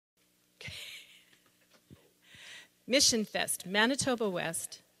Mission Fest Manitoba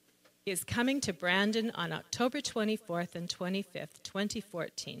West is coming to Brandon on October 24th and 25th,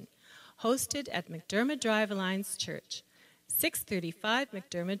 2014, hosted at McDermott Drive Alliance Church, 635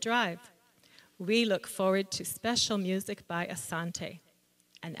 McDermott Drive. We look forward to special music by Asante,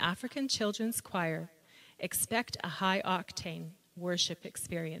 an African children's choir. Expect a high-octane worship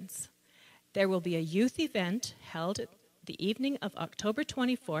experience. There will be a youth event held the evening of October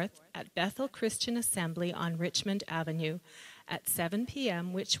 24th at Bethel Christian Assembly on Richmond Avenue at 7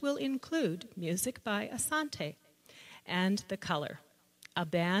 p.m., which will include music by Asante and The Color, a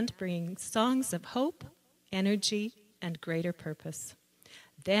band bringing songs of hope, energy, and greater purpose.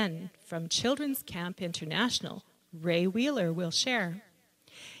 Then, from Children's Camp International, Ray Wheeler will share.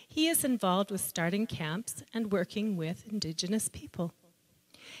 He is involved with starting camps and working with Indigenous people.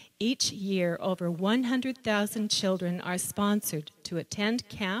 Each year, over 100,000 children are sponsored to attend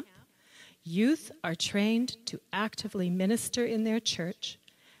camp. Youth are trained to actively minister in their church,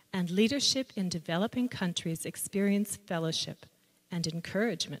 and leadership in developing countries experience fellowship and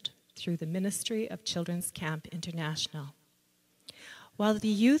encouragement through the ministry of Children's Camp International. While the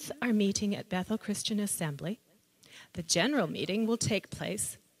youth are meeting at Bethel Christian Assembly, the general meeting will take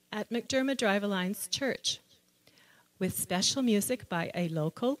place at McDermott Drive Alliance Church, with special music by a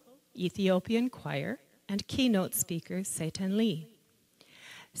local Ethiopian choir and keynote speaker Satan Lee.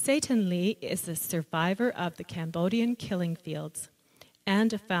 Satan Lee is a survivor of the Cambodian killing fields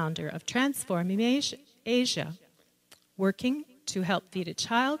and a founder of Transforming Asia, working to help feed a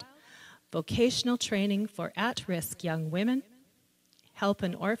child, vocational training for at-risk young women, help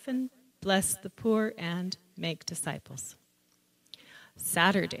an orphan, bless the poor, and make disciples.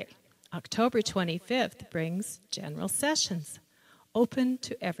 Saturday, October 25th, brings general sessions, open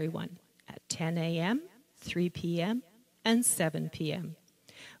to everyone at 10 a.m., 3 p.m., and 7 p.m.,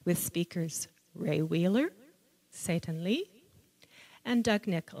 with speakers Ray Wheeler, Satan Lee, and Doug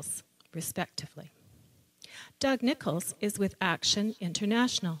Nichols, respectively. Doug Nichols is with Action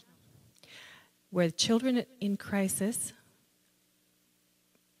International, where children in crisis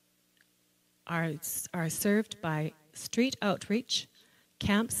are served by street outreach,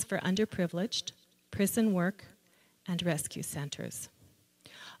 camps for underprivileged, prison work, and rescue centers.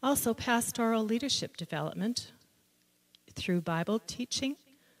 Also, pastoral leadership development through Bible teaching,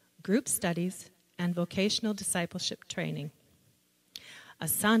 group studies, and vocational discipleship training.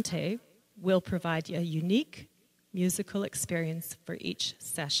 Asante will provide a unique musical experience for each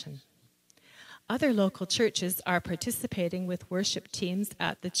session. Other local churches are participating with worship teams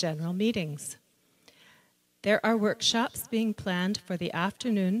at the general meetings. There are workshops being planned for the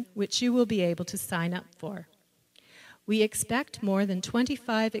afternoon, which you will be able to sign up for. We expect more than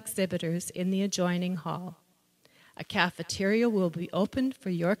 25 exhibitors in the adjoining hall. A cafeteria will be opened for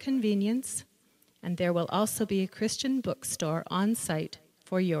your convenience, and there will also be a Christian bookstore on site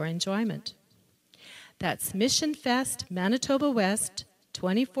for your enjoyment. That's Mission Fest Manitoba West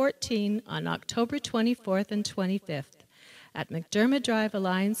 2014 on October 24th and 25th at McDermott Drive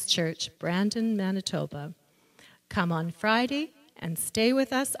Alliance Church, Brandon, Manitoba. Come on Friday and stay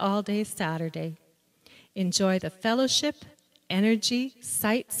with us all day Saturday. Enjoy the fellowship, energy,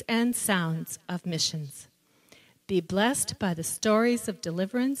 sights, and sounds of missions. Be blessed by the stories of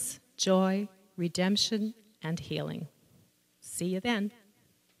deliverance, joy, redemption, and healing. See you then.